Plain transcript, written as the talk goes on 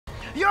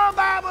Your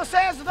Bible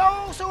says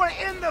those who are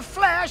in the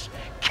flesh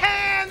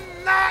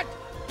cannot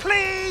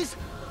please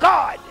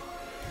God.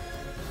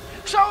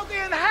 So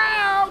then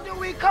how do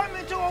we come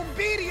into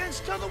obedience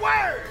to the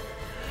Word?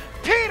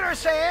 Peter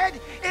said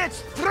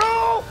it's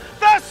through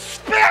the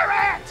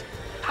Spirit.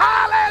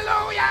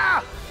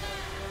 Hallelujah!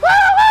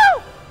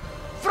 Woo-woo!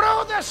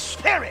 Through the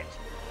Spirit,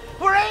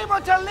 we're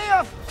able to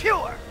live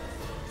pure.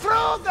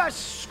 Through the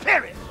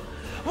Spirit,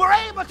 we're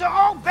able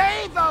to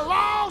obey the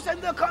laws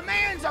and the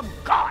commands of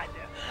God.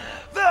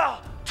 The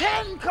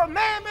 10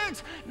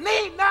 Commandments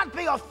need not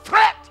be a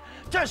threat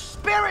to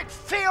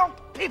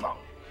Spirit-filled people,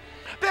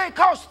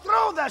 because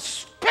through the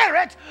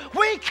Spirit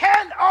we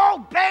can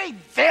obey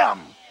them.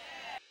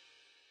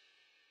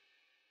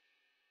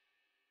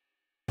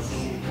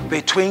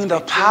 Between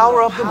the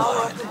power of the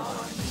mind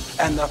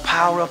and the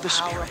power of the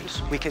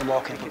Spirit, we can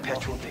walk in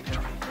perpetual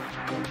victory.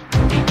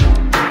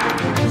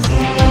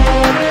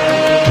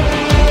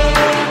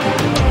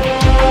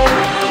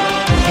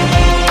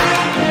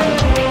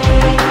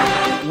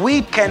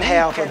 We can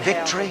have a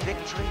victory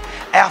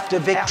after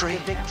victory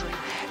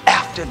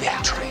after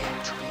victory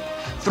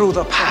through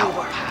the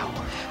power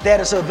that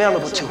is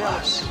available to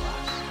us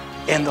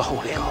in the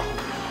Holy Ghost.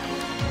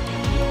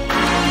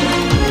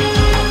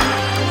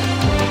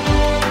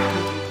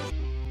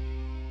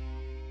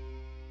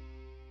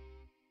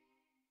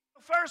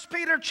 1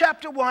 Peter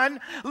chapter 1,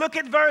 look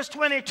at verse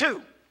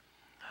 22.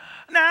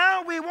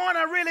 Now, we want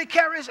to really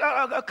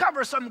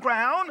cover some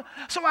ground,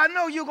 so I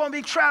know you're going to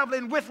be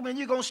traveling with me and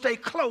you're going to stay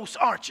close,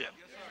 aren't you?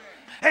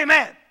 Yes,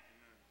 amen.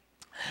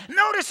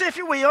 Notice, if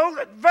you will,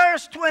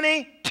 verse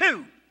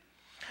 22.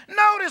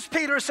 Notice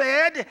Peter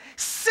said,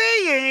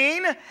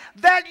 seeing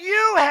that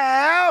you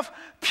have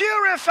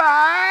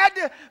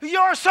purified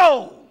your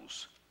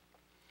souls.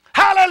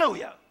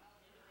 Hallelujah.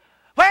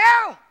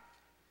 Well,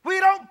 we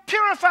don't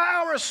purify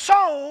our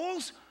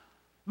souls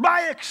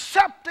by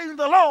accepting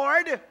the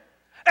Lord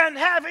and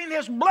having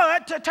His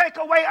blood to take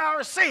away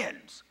our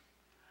sins.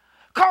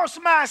 Because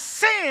my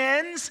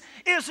sins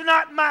is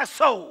not my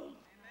soul.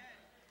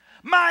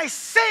 My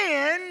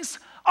sins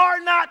are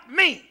not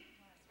me.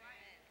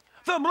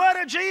 The blood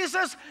of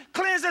Jesus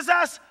cleanses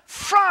us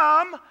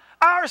from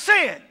our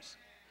sins.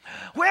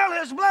 Well,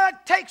 His blood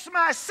takes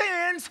my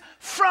sins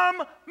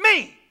from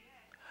me.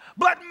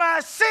 But my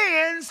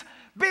sins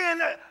being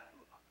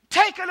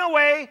taken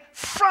away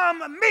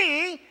from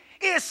me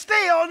is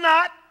still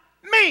not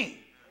me.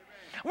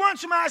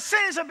 Once my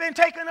sins have been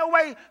taken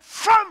away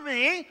from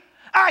me,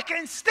 I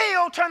can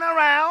still turn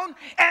around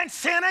and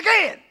sin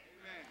again.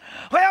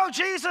 Well,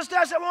 Jesus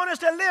doesn't want us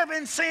to live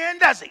in sin,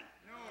 does He?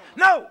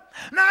 No.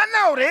 Now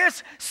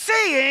notice,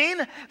 seeing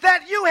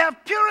that you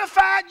have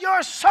purified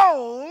your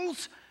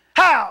souls,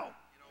 how?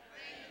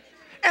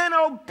 In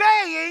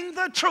obeying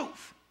the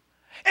truth.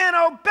 In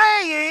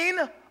obeying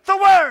the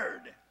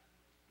Word.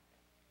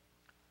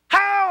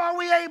 How are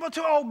we able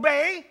to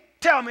obey?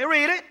 Tell me,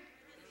 read it.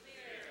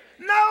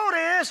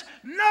 Notice,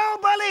 no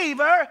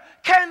believer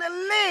can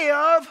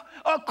live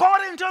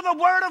according to the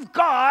Word of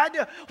God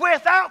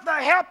without the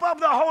help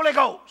of the Holy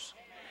Ghost.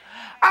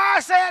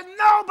 I said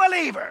no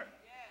believer.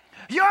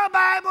 Your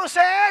Bible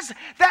says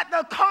that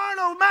the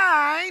carnal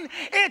mind,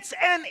 it's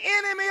an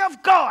enemy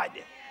of God.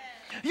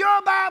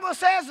 Your Bible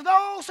says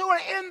those who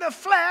are in the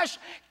flesh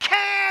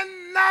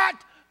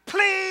cannot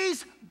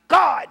please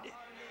God.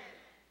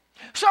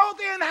 So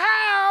then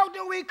how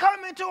do we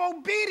come into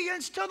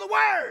obedience to the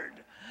Word?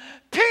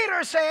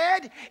 Peter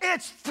said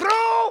it's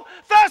through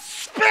the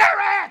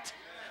Spirit.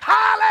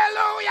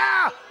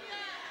 Hallelujah.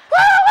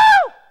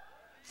 Woo-woo!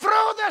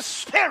 Through the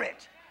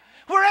Spirit,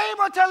 we're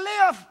able to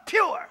live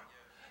pure.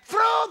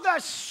 Through the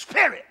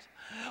Spirit,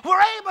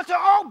 we're able to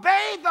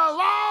obey the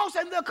laws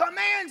and the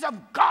commands of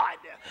God.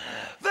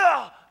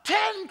 The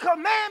 10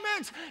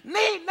 Commandments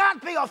need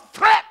not be a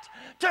threat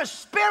to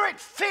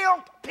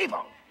Spirit-filled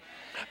people,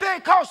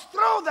 because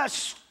through the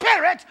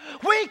Spirit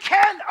we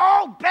can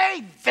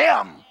obey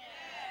them.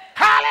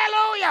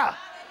 Hallelujah.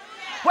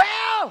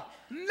 Well,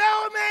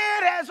 no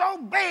man has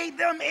obeyed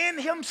them in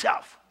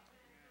himself.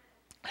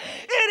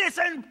 It is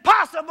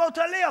impossible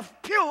to live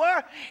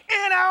pure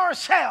in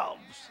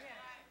ourselves.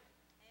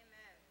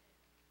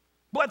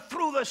 But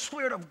through the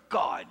Spirit of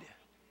God,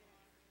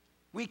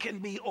 we can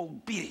be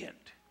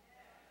obedient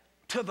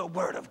to the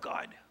Word of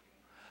God.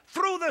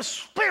 Through the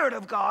Spirit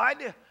of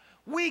God,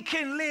 we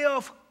can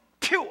live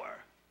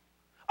pure.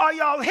 Are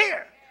y'all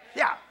here?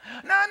 Yeah.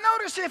 Now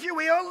notice, if you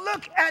will,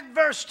 look at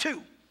verse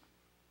 2.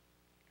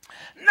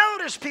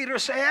 Notice Peter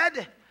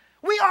said,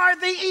 we are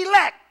the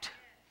elect.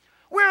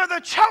 We are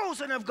the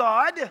chosen of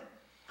God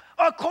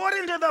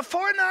according to the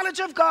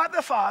foreknowledge of God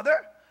the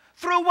Father.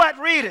 Through what?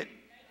 Read it.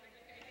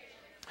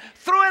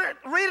 Through it,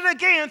 read it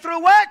again.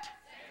 Through what?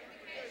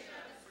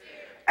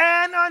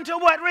 And unto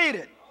what? Read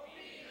it.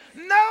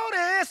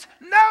 Notice,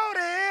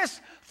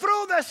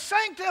 through the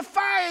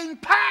sanctifying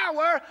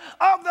power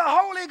of the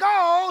Holy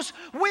Ghost,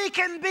 we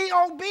can be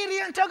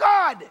obedient to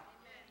God.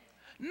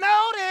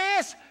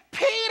 Notice,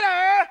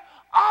 Peter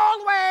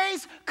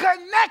always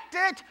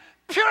connected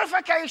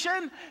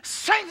purification,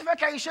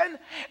 sanctification,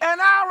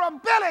 and our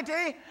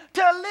ability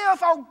to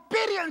live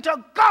obedient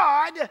to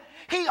God,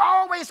 he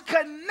always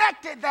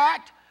connected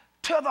that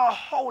to the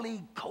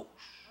Holy Ghost.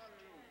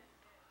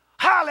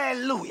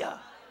 Hallelujah.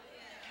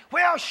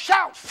 Well,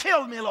 shout,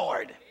 fill me,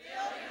 Lord.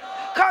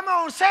 Come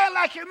on, say it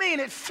like you mean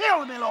it.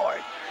 Fill me, Lord.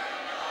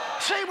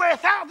 See,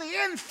 without the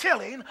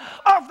infilling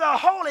of the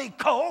Holy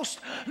Ghost,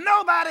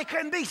 nobody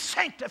can be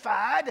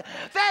sanctified.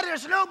 That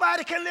is,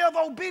 nobody can live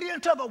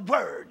obedient to the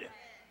Word.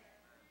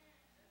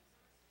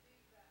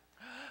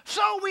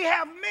 So we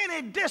have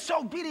many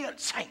disobedient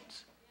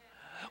saints.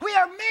 We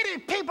have many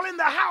people in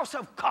the house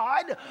of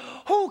God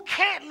who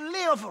can't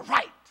live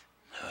right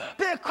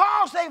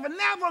because they've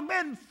never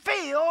been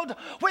filled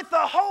with the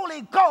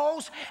Holy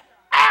Ghost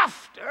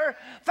after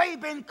they've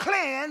been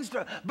cleansed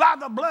by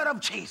the blood of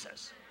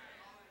Jesus.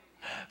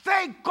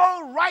 They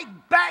go right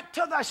back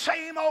to the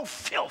same old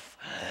filth.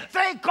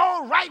 They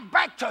go right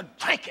back to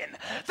drinking.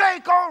 They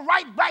go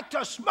right back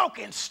to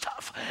smoking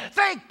stuff.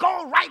 They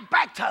go right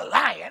back to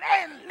lying.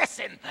 And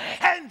listen,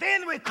 and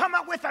then we come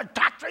up with a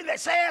doctrine that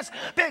says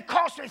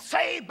because we're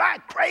saved by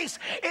grace,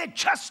 it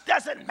just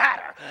doesn't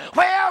matter.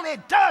 Well,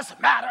 it does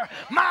matter.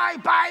 My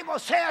Bible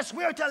says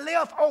we're to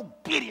live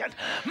obedient.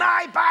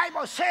 My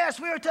Bible says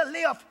we're to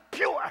live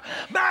pure.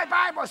 My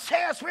Bible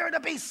says we're to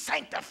be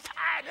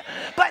sanctified,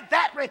 but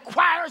that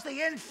requires the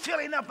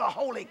infilling of the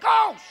Holy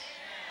Ghost.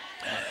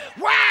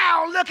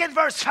 Wow, look at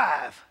verse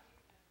 5.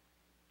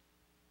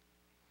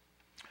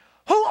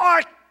 Who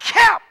are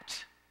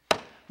kept.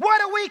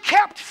 What are we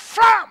kept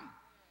from?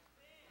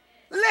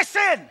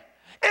 Listen,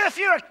 if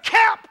you're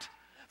kept,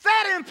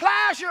 that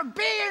implies you're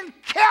being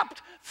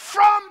kept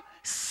from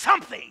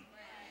something.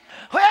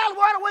 Well,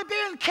 what are we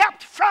being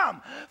kept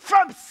from?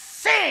 From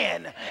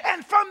sin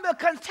and from the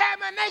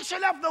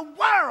contamination of the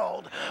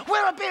world.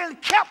 We're being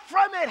kept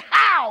from it.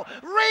 How?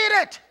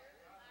 Read it.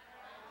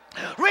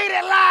 Read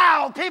it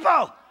loud,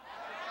 people.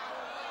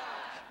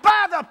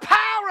 By the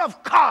power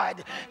of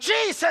God.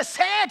 Jesus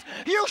said,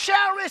 you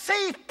shall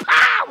receive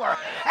power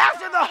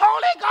after the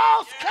Holy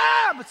Ghost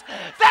comes.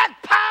 That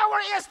power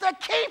is to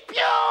keep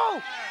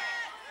you.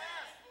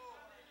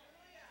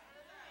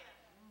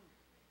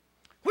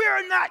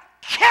 We're not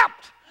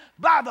kept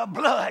by the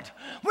blood.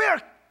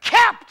 We're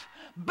kept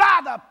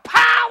by the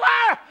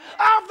power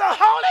of the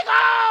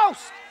Holy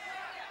Ghost.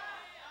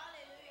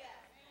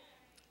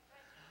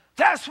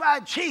 That's why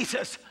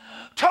Jesus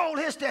told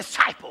his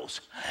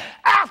disciples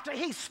after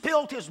he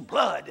spilled his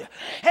blood,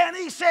 and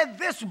he said,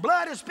 this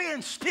blood is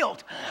being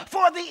spilt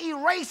for the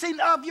erasing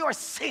of your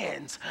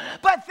sins.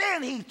 But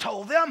then he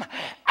told them,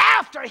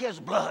 after his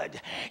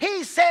blood,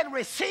 he said,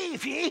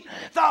 receive ye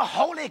the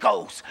Holy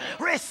Ghost.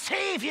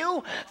 Receive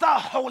you the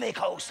Holy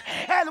Ghost.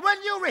 And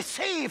when you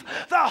receive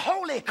the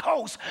Holy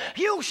Ghost,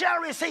 you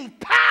shall receive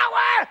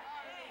power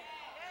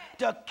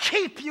to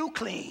keep you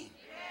clean.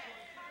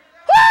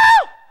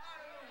 Woo!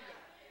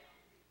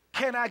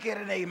 Can I get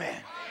an amen?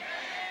 Amen?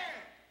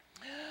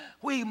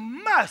 We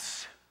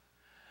must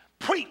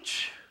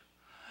preach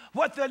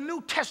what the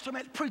New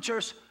Testament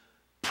preachers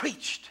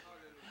preached.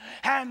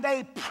 And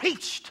they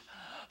preached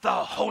the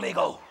Holy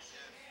Ghost.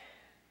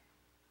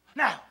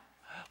 Now,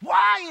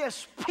 why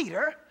is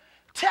Peter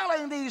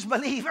telling these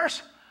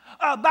believers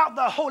about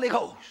the Holy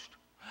Ghost?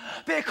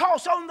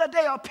 Because on the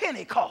day of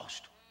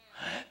Pentecost,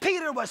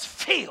 Peter was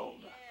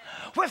filled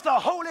with the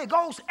Holy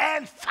Ghost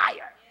and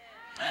fire.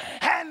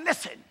 And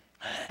listen,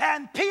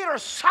 and Peter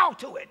saw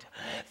to it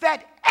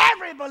that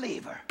every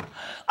believer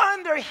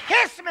under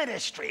his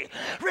ministry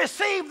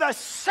received the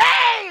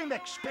same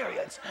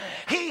experience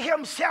he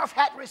himself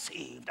had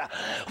received.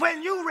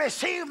 When you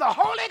receive the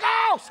Holy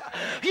Ghost,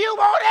 you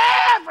want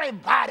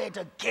everybody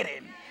to get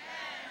him.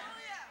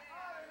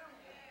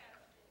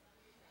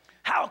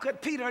 How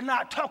could Peter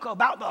not talk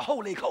about the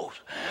Holy Ghost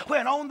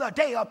when on the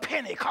day of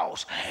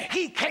Pentecost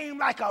he came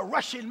like a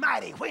rushing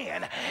mighty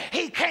wind?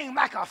 He came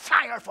like a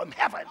fire from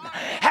heaven.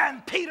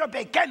 And Peter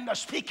began to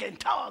speak in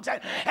tongues.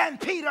 And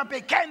Peter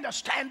began to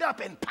stand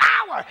up in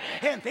power.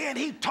 And then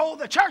he told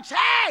the church,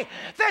 hey,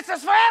 this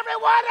is for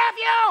every one of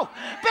you.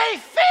 Be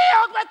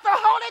filled with the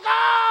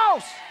Holy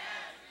Ghost.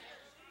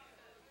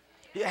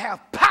 You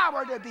have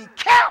power to be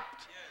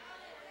kept.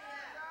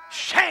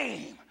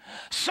 Shame.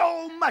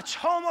 So much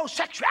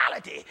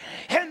homosexuality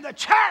in the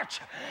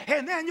church,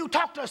 and then you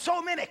talk to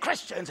so many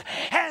Christians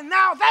and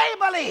now they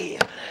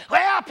believe,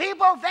 well,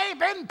 people, they've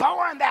been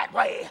born that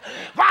way.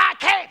 Why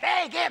can't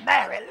they get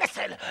married?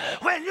 Listen,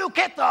 when you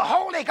get the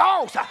Holy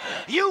Ghost,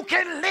 you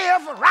can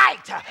live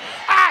right.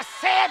 I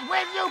said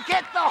when you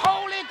get the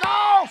Holy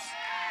Ghost,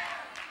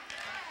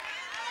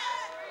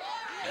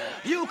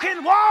 you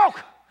can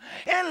walk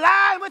in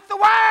line with the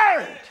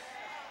Word.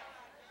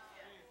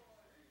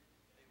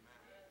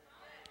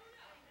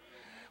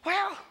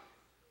 Well,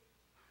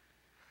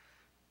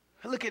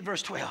 look at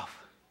verse 12.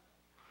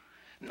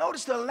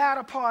 Notice the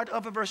latter part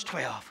of verse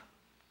 12.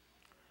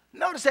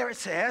 Notice there it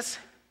says,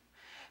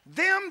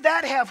 them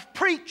that have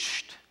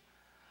preached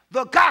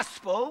the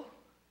gospel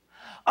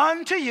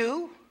unto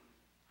you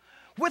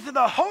with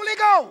the Holy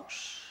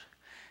Ghost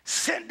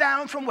sent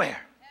down from where?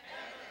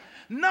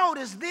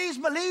 Notice these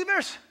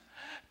believers,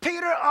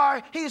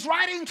 he's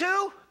writing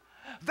to,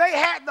 they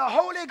had the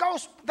Holy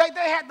Ghost, they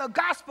had the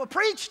gospel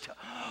preached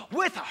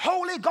with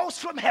Holy Ghost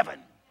from heaven.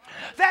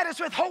 That is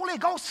with Holy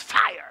Ghost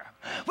fire,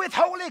 with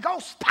Holy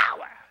Ghost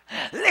power.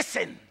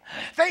 Listen,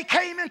 they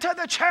came into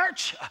the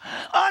church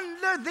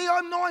under the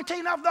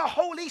anointing of the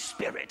Holy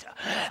Spirit.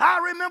 I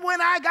remember when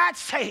I got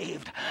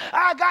saved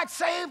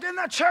in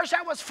the church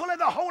that was full of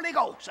the Holy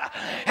Ghost.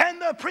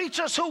 And the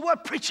preachers who were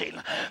preaching,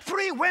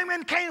 3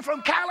 women came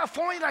from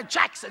California to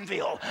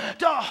Jacksonville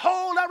to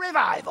hold a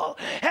revival.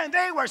 And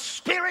they were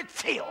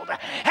spirit-filled.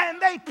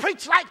 And they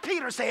preached like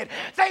Peter said.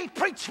 They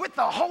preached with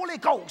the Holy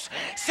Ghost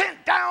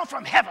sent down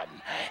from heaven.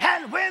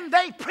 And when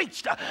they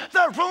preached,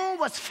 the room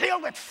was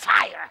filled with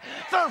fire.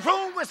 The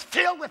room was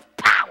filled with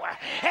power.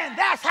 And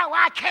that's how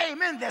I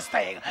came in this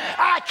thing.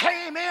 I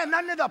came in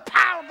under the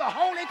power of the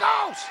Holy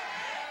Ghost.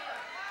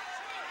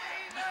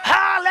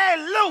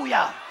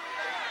 Hallelujah.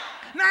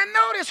 Now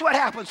notice what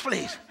happens,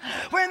 please.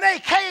 When they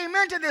came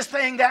into this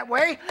thing that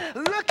way,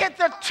 look at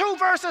the 2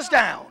 verses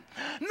down.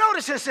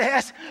 Notice it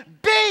says,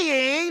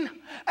 being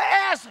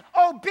as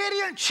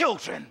obedient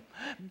children.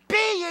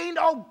 Being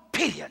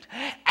obedient.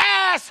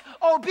 As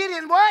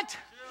obedient what?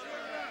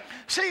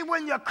 See,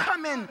 when you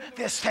come in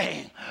this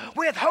thing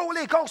with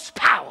Holy Ghost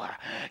power,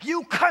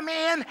 you come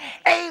in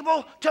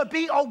able to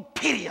be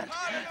obedient.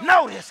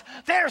 Notice,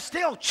 they're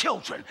still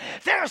children.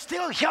 They're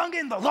still young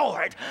in the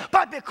Lord.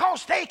 But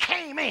because they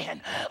came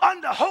in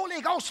under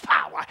Holy Ghost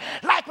power,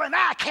 like when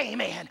I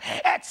came in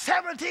at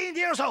 17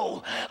 years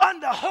old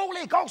under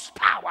Holy Ghost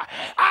power,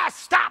 I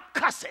stopped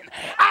cussing.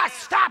 I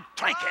stopped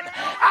drinking.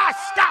 I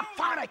stopped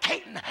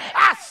fornicating.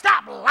 I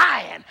stopped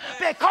lying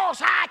because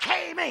I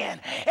came in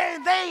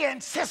and they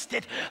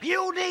insisted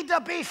you need to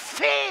be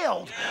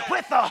filled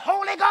with the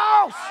Holy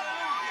Ghost.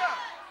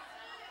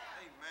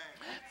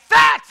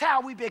 That's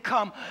how we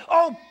become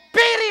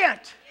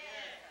obedient.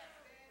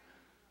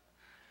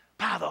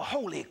 By the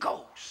Holy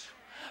Ghost.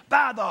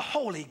 By the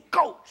Holy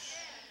Ghost.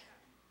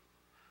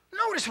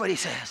 Notice what he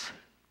says.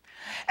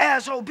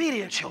 As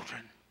obedient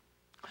children,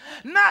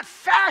 not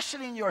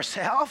fashioning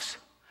yourselves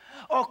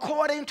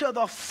according to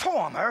the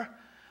former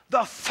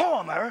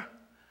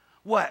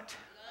what?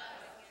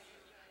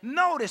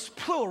 Notice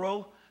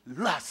plural,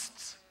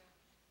 lusts.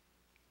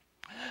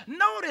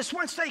 Notice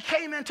once they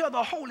came into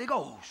the Holy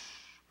Ghost,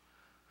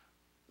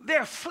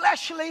 their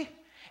fleshly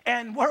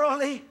and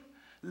worldly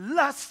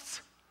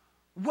lusts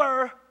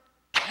were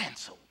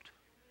canceled.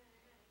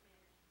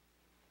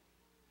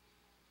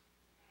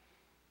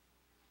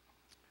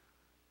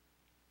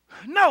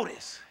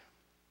 Notice,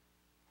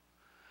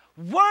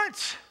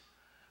 once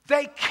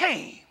they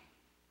came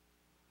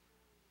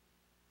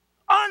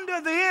under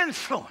the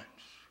influence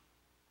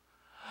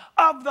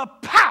of the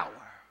power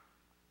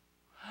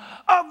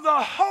of the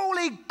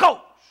Holy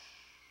Ghost,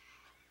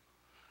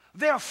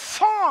 their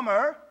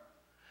former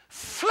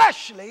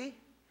fleshly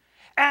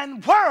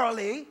and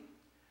worldly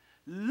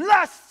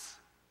lusts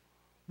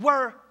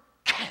were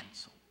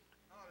canceled.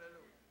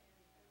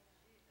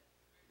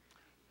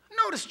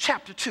 Notice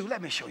chapter 2.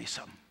 Let me show you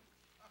something.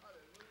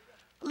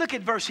 Look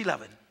at verse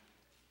 11.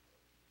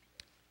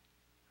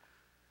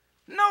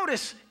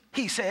 Notice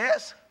he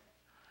says,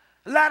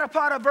 latter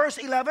part of verse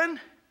 11,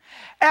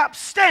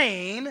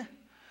 abstain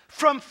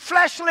from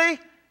fleshly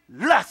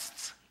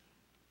lusts,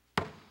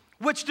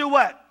 which do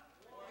what?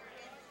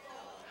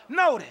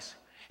 Notice,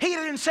 he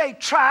didn't say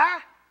try.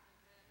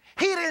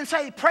 He didn't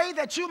say pray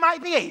that you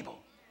might be able.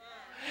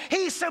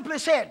 He simply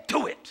said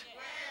do it.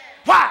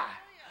 Why?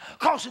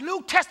 Because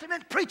New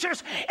Testament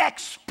preachers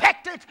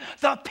expected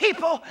the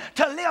people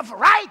to live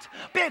right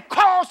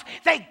because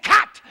they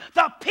got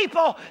the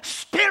people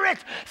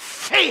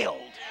spirit-filled.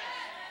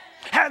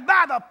 And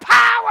by the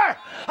power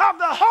of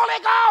the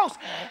Holy Ghost,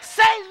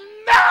 say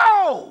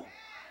no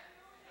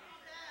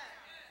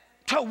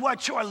to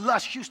what your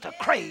lust used to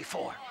crave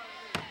for.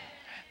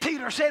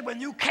 Peter said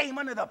when you came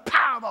under the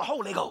power of the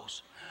Holy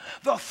Ghost,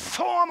 the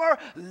former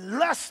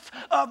lust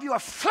of your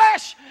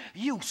flesh,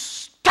 you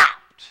stopped.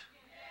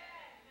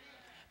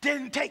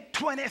 Didn't take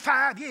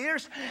 25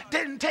 years.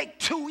 Didn't take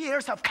 2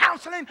 years of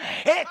counseling.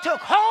 It took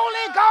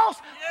Holy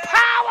Ghost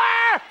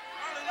power.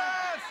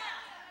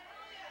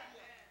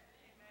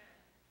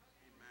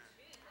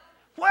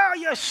 Well,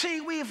 you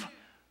see, we've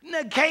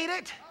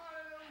negated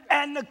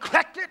and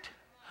neglected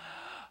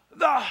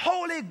the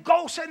Holy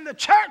Ghost in the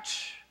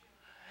church,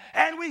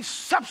 and we've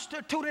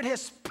substituted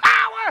his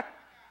power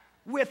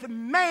with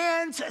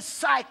man's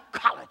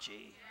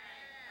psychology.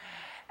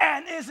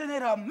 And isn't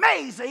it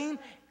amazing?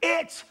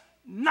 It's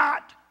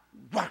not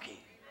working.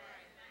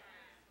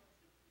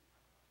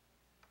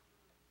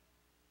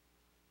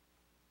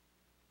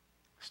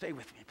 Stay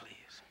with me,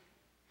 please.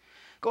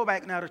 Go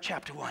back now to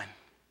chapter 1.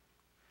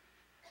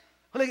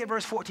 Look at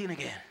verse 14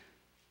 again.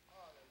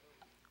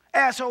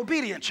 As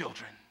obedient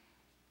children,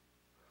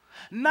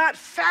 not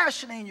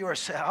fashioning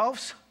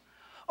yourselves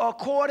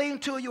according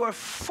to your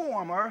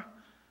former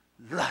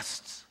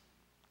lusts.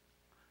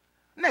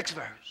 Next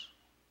verse.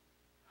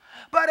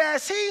 But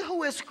as he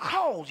who has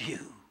called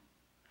you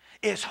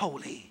is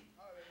holy,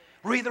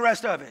 Read the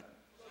rest of it.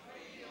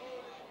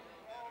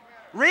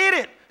 Read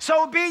it.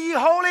 So be ye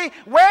holy.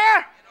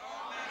 Where?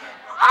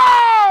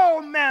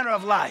 All manner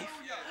of life.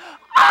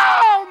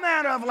 All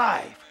manner of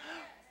life.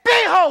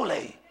 Be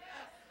holy.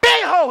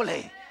 Be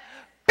holy.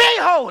 Be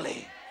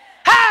holy.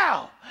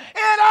 How?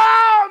 In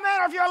all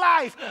manner of your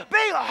life.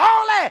 Be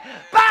holy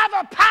by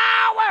the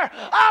power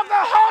of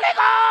the Holy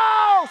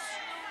Ghost.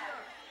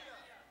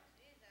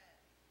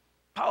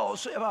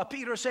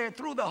 Peter said,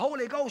 through the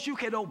Holy Ghost you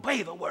can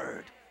obey the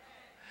word.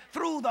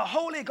 Through the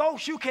Holy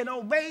Ghost you can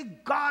obey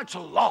God's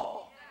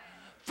law.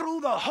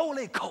 Through the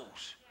Holy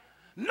Ghost.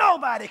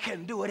 Nobody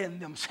can do it in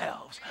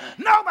themselves.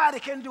 Nobody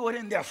can do it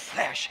in their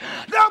flesh.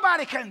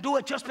 Nobody can do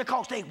it just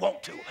because they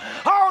want to.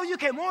 Oh, you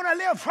can want to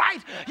live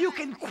right. You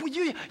can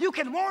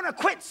want to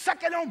quit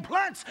sucking on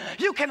blunts.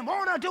 You can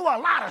want to do a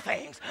lot of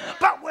things.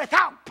 But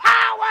without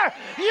power,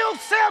 you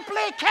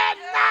simply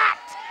cannot.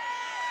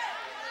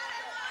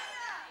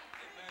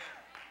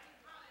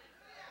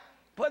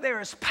 But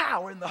there is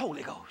power in the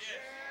Holy Ghost.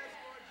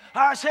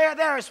 I said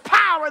there is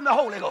power in the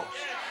Holy Ghost.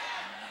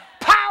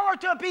 Power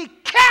to be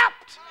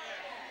kept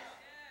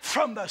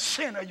from the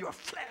sin of your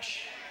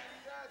flesh.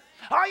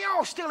 Are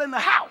y'all still in the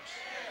house?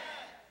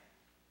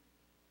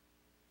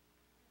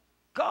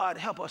 God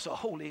help us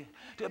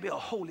to be a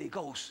Holy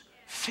Ghost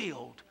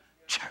filled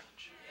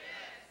church.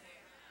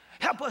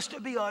 Help us to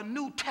be a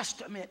New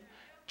Testament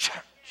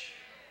church.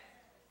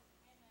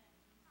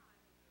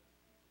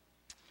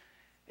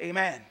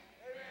 Amen.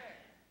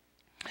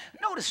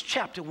 Notice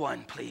chapter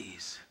 1,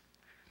 please.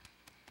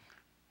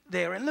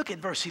 There, and look at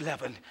verse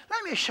 11.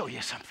 Let me show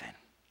you something.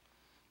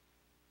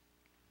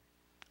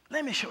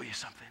 Let me show you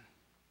something.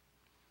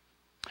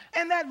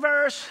 In that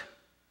verse,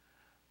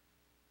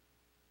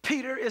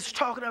 Peter is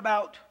talking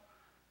about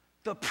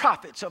the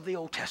prophets of the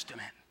Old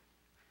Testament.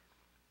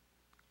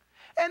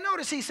 And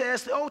notice he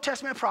says the Old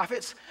Testament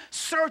prophets,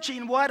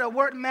 searching what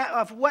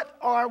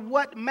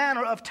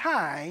manner of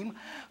time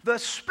the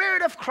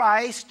Spirit of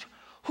Christ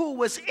who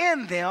was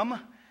in them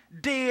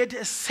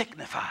did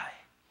signify.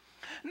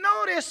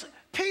 Notice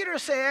Peter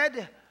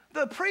said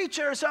the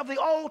preachers of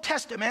the Old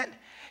Testament,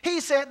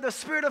 he said the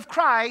Spirit of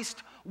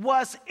Christ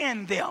was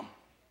in them.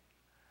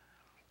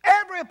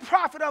 Every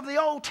prophet of the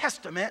Old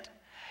Testament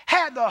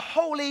had the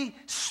Holy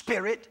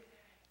Spirit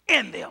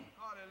in them.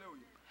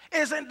 Hallelujah.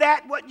 Isn't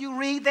that what you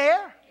read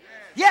there?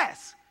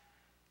 Yes.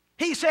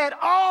 He said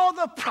all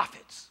the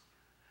prophets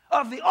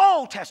of the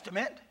Old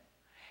Testament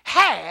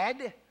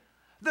had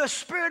the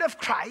Spirit of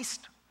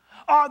Christ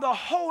or the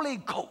Holy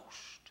Ghost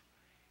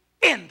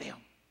in them.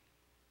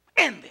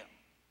 In them.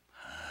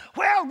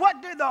 Well,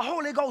 what did the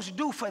Holy Ghost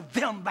do for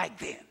them back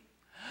then?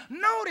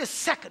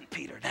 Notice 2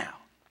 Peter now.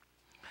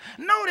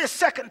 Notice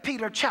 2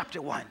 Peter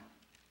chapter 1.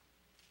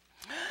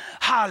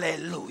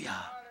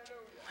 Hallelujah.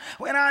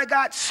 When I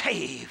got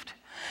saved,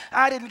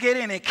 I didn't get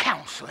any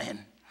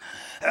counseling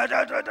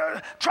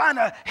trying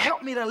to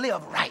help me to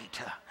live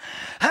right.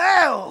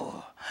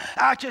 Oh,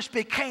 I just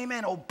became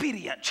an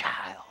obedient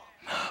child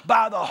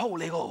by the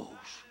Holy Ghost.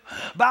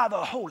 By the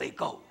Holy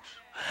Ghost.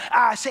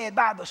 I said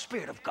by the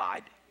Spirit of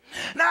God.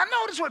 Now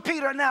notice what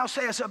Peter now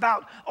says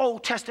about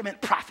Old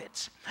Testament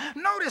prophets.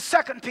 Notice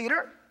 2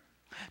 Peter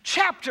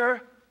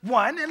chapter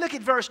 1 and look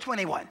at verse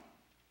 21.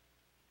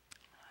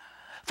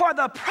 For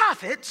the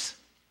prophets,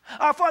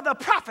 or for the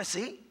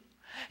prophecy,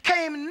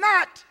 came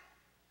not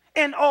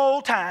in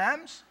old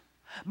times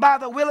by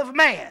the will of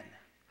man,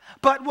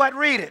 but what?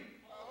 Read it.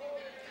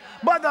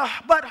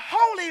 But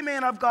holy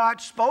men of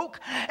God spoke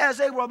as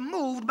they were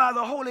moved by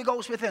the Holy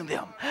Ghost within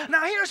them.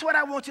 Now here's what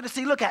I want you to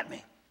see. Look at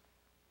me.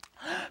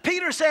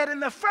 Peter said in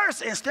the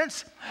first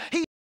instance,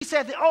 he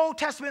said the Old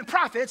Testament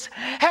prophets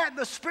had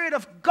the Spirit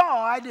of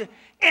God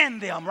in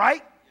them,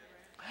 right?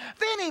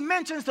 Then he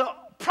mentions the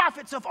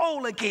prophets of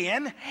old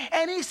again,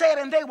 and he said,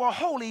 and they were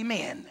holy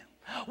men.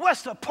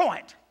 What's the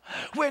point?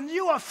 When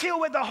you are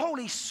filled with the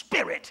Holy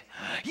Spirit,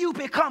 you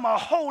become a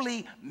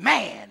holy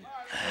man.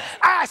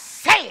 I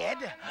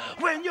said,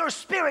 when you're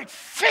spirit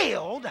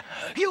filled,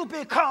 you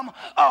become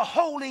a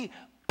holy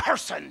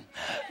person.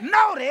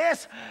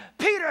 Notice,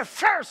 Peter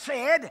first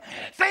said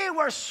they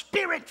were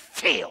spirit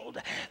filled.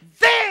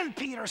 Then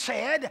Peter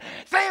said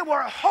they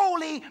were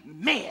holy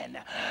men.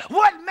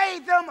 What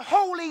made them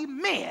holy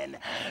men?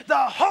 The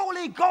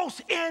Holy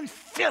Ghost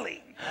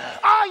infilling.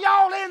 Are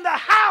y'all in the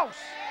house?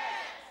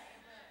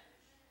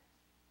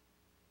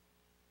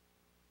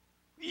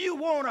 You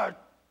want to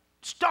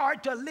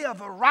start to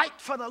live right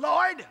for the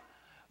Lord?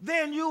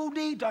 Then you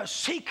need to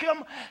seek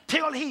Him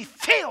till He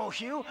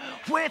fills you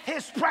with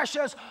His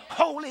precious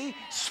Holy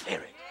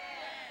Spirit.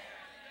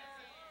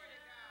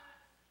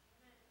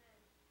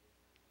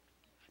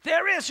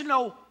 There is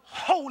no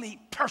holy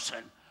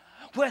person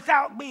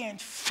without being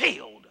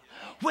filled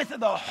with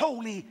the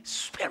Holy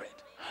Spirit.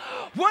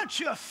 Once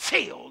you're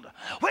filled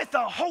with the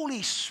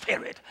Holy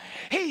Spirit,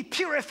 he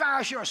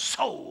purifies your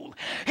soul.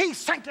 He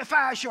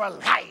sanctifies your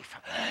life.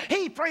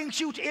 He brings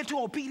you into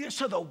obedience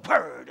to the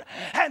word.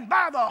 And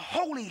by the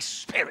Holy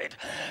Spirit,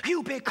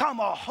 you become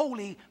a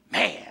holy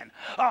man,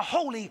 a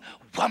holy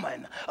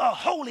woman, a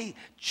holy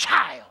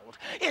child.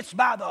 It's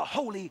by the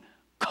Holy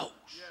Ghost.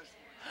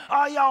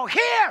 Are y'all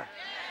here?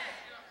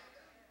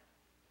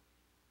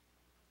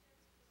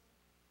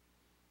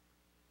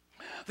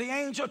 The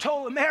angel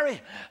told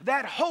Mary,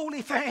 that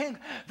holy thing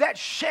that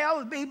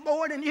shall be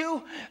born in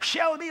you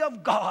shall be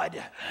of God.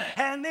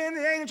 And then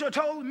the angel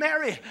told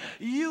Mary,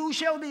 you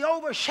shall be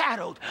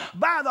overshadowed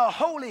by the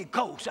Holy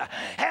Ghost.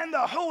 And the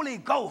Holy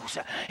Ghost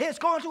is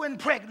going to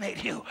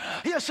impregnate you.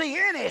 You see,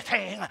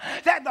 anything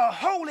that the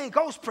Holy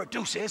Ghost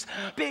produces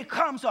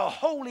becomes a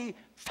holy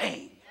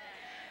thing.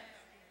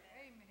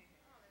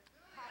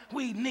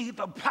 We need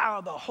the power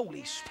of the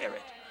Holy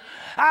Spirit.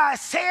 I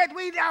said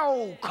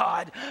oh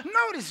God.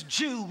 Notice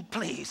Jude,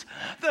 please.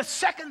 The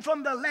second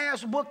from the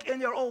last book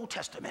in your Old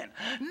Testament.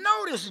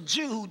 Notice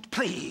Jude,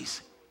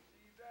 please.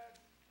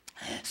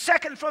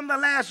 Second from the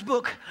last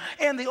book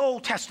in the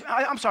Old Testament.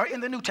 I'm sorry,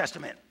 in the New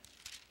Testament.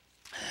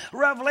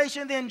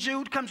 Revelation, then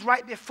Jude comes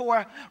right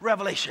before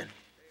Revelation.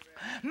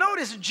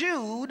 Notice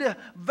Jude,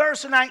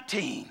 verse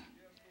 19.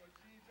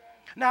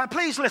 Now,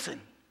 please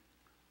listen.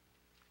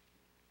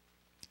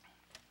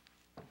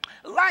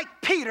 Like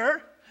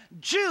Peter,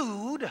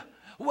 Jude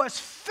was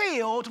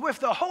filled with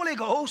the Holy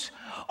Ghost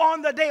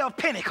on the day of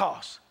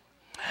Pentecost.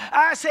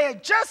 I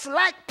said, just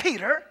like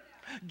Peter,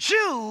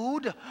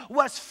 Jude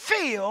was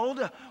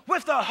filled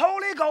with the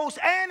Holy Ghost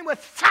and with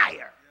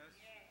fire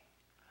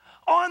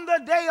on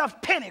the day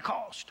of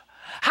Pentecost.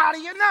 How do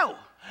you know?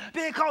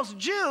 Because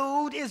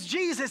Jude is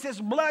Jesus'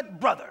 blood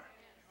brother.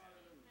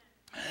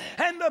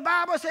 And the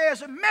Bible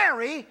says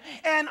Mary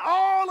and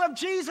all of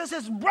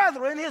Jesus'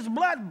 brethren, his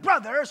blood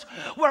brothers,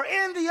 were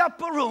in the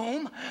upper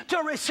room to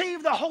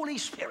receive the Holy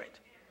Spirit.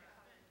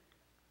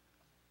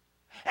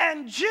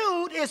 And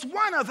Jude is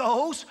one of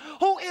those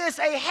who is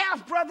a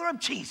half-brother of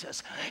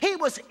Jesus. He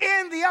was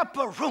in the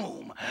upper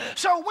room.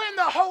 So when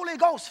the Holy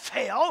Ghost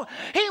fell,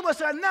 he was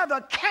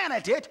another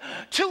candidate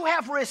to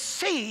have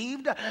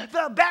received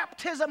the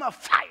baptism of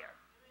fire.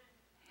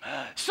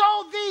 So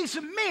these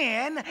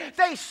men,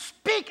 they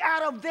speak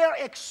out of their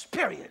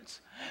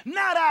experience,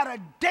 not out of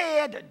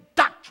dead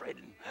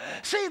doctrine.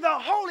 See, the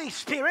Holy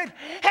Spirit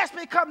has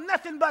become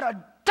nothing but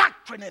a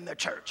doctrine in the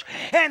church.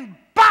 In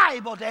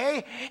Bible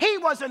day, he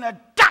wasn't a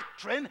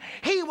doctrine,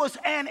 he was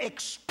an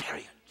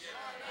experience.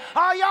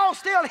 Are y'all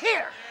still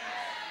here?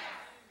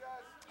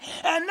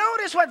 And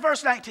notice what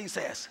verse 19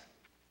 says.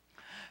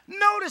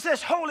 Notice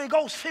this Holy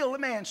Ghost filled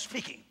man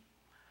speaking.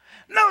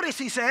 Notice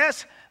he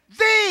says,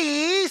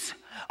 these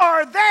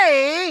are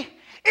they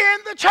in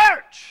the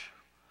church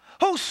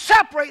who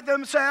separate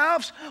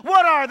themselves.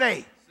 What are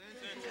they?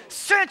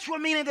 Sensual,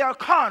 meaning they are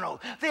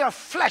carnal, they are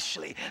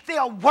fleshly, they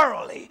are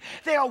worldly,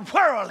 they are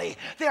worldly,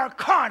 they are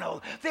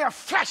carnal, they are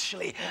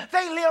fleshly.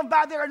 They live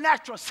by their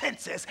natural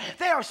senses.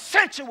 They are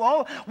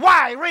sensual.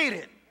 Why? Read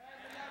it.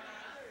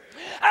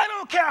 I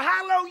don't care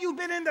how long you've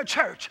been in the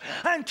church,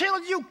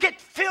 until you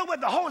get filled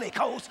with the Holy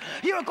Ghost,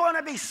 you're going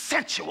to be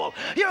sensual.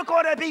 You're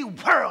going to be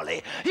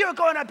worldly. You're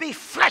going to be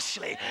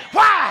fleshly.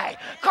 Why?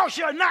 Because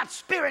you're not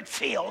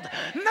spirit-filled.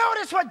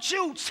 Notice what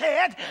Jude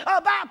said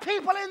about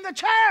people in the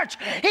church.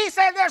 He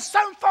said there's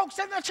some folks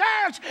in the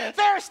church,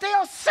 they're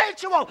still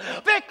sensual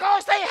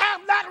because they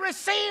have not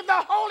received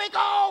the Holy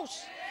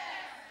Ghost.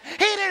 He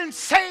didn't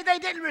say they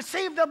didn't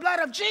receive the blood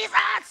of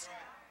Jesus.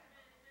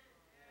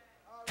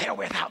 They're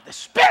without the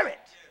Spirit.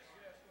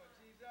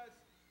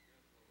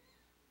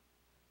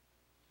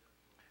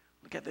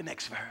 Look at the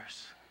next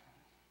verse.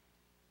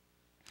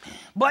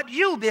 But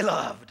you,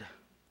 beloved,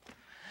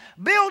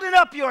 building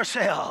up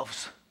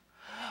yourselves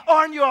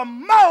on your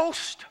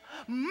most,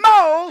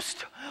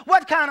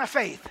 what kind of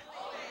faith?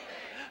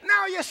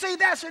 Now you see,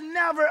 that's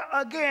never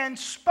again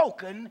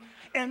spoken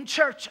in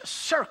church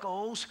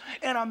circles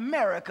in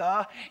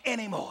America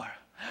anymore.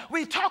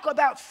 We talk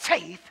about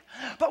faith,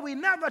 but we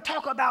never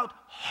talk about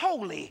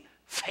holy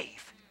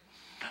faith.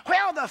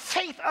 Well, the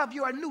faith of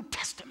your New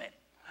Testament.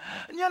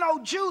 You know,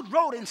 Jude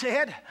wrote and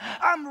said,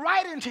 I'm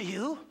writing to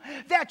you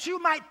that you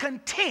might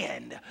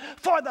contend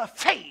for the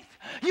faith.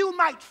 You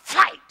might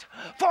fight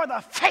for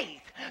the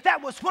faith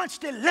that was once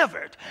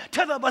delivered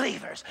to the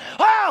believers.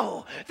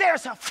 Oh,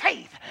 there's a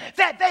faith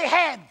that they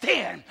had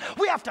then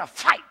we have to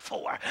fight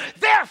for.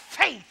 Their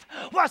faith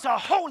was a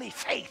holy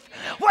faith.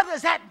 What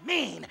does that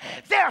mean?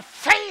 Their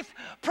faith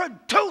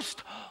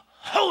produced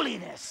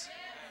holiness.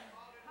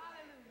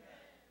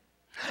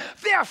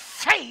 Their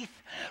faith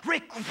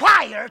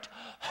required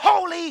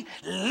holy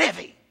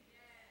living.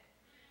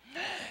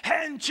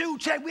 And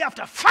Jude said we have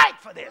to fight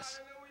for this.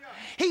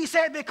 He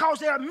said because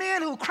there are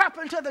men who crept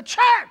into the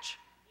church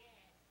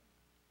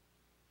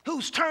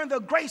who's turned the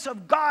grace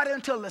of God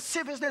into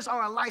lasciviousness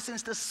or a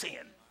license to sin.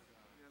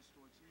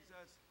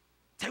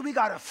 So we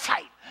got to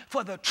fight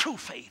for the true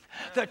faith.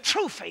 The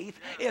true faith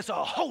is a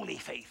holy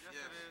faith.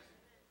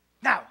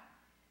 Now,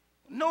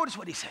 notice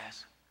what he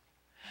says.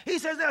 He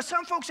says there are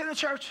some folks in the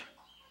church,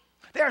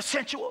 they're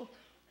sensual.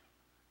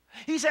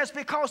 He says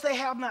because they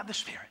have not the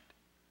Spirit.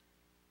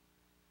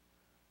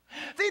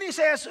 Then he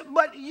says,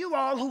 but you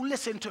all who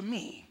listen to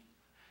me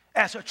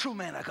as a true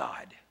man of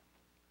God.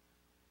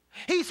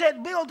 He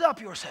said, build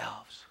up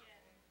yourselves.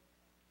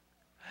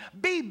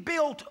 Be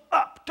built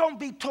up. Don't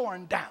be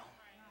torn down.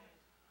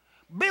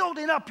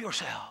 Building up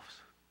yourselves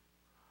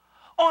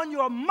on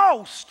your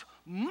most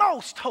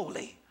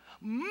holy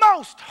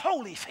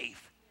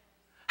faith.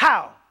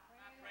 How?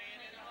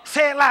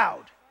 Say it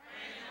loud.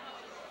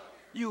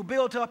 You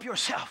build up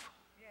yourself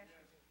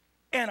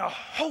in a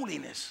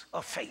holiness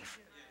of faith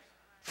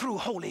through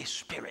Holy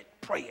Spirit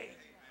praying.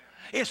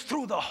 It's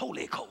through the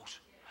Holy Ghost.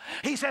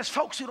 He says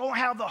folks who don't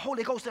have the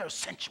Holy Ghost, they're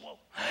sensual.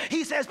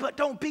 He says, but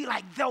don't be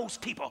like those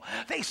people.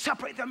 They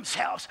separate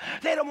themselves.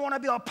 They don't want to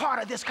be a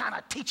part of this kind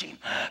of teaching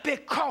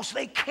because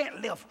they can't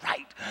live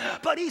right.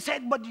 But he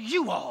said, but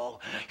you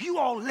all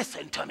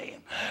listen to me.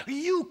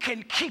 You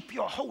can keep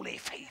your holy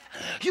faith.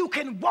 You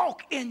can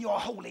walk in your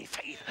holy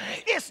faith.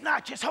 It's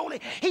not just holy.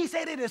 He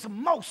said it is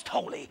most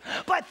holy.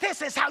 But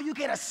this is how you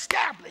get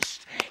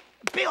established,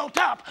 built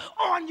up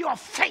on your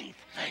faith.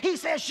 He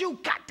says you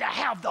got to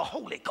have the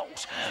Holy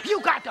Ghost. You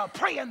got to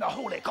pray in the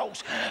Holy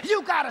Ghost.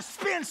 You got to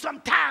spend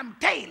some time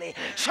daily.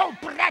 Pray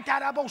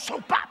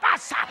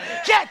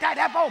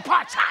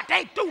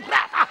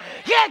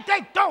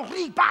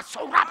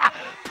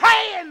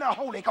in the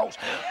Holy Ghost.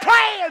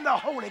 Pray in the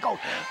Holy Ghost.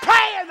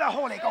 Pray in the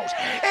Holy Ghost.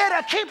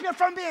 It'll keep you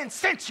from being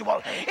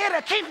sensual.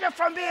 It'll keep you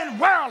from being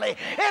worldly.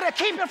 It'll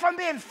keep you from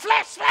being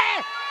fleshly.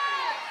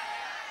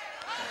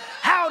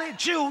 How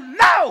did you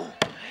know?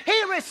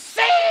 He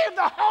received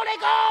the Holy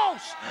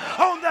Ghost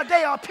on the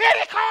day of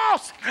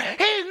Pentecost.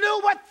 He knew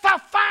what the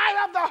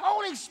fire of the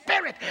Holy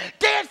Spirit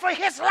did for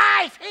his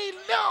life. He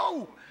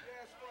knew.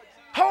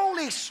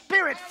 Holy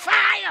Spirit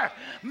fire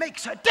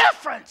makes a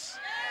difference.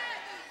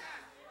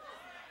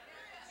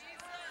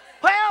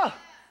 Well,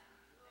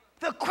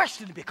 the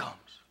question becomes,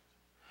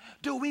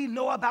 do we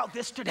know about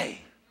this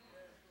today?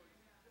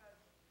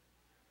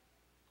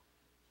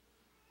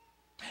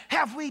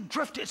 Have we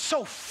drifted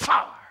so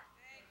far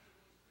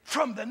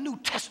from the New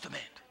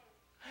Testament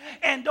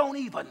and don't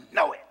even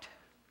know it,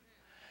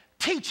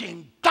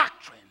 teaching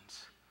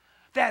doctrines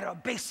that are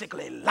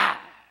basically lies?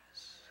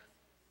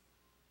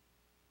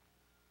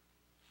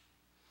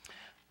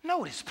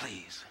 Notice,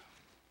 please,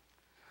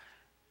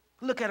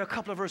 look at a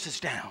couple of verses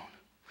down.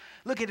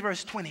 Look at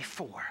verse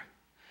 24.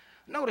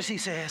 Notice he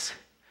says,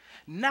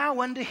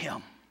 now unto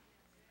him,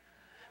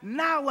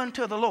 now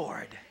unto the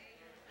Lord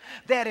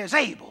that is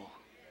able.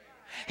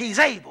 He's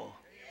able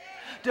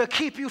to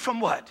keep you from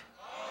what?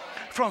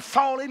 From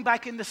falling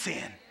back into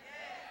sin.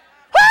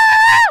 Woo!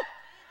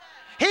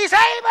 He's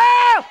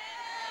able.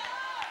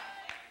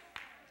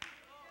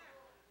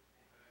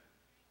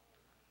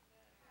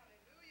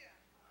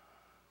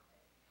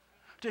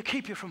 To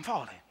keep you from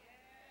falling.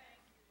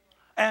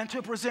 And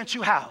to present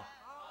you how?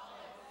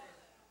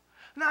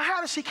 Now,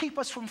 how does he keep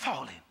us from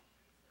falling?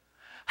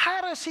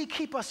 How does he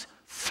keep us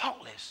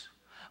faultless,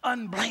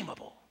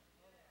 unblameable?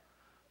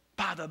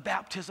 By the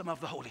baptism of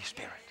the Holy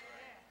Spirit.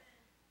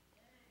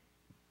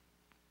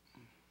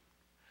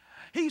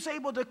 He's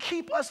able to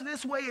keep us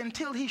this way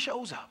until he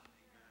shows up.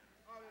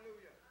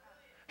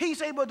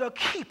 He's able to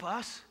keep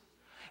us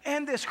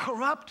in this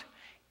corrupt,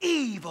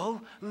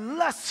 evil,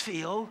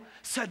 lust-filled,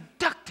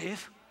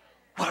 seductive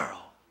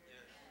world.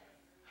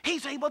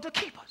 He's able to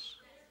keep us.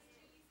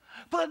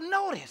 But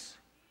notice,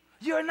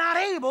 you're not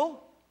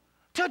able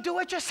to do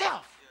it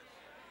yourself.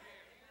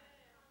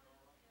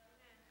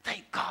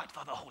 Thank God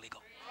for the Holy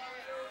Ghost.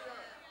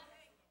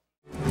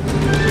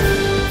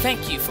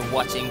 Thank you for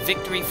watching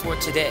Victory for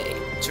Today.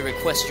 To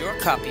request your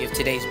copy of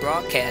today's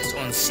broadcast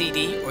on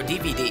CD or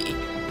DVD,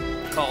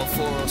 call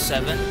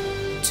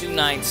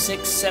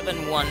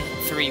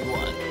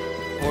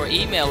 407-296-7131 or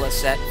email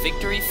us at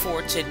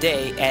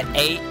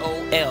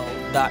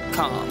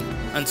victoryfortoday@aol.com.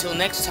 Until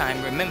next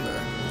time,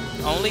 remember,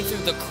 only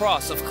through the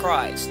cross of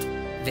Christ,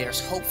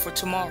 there's hope for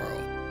tomorrow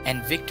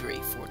and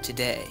victory for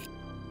today.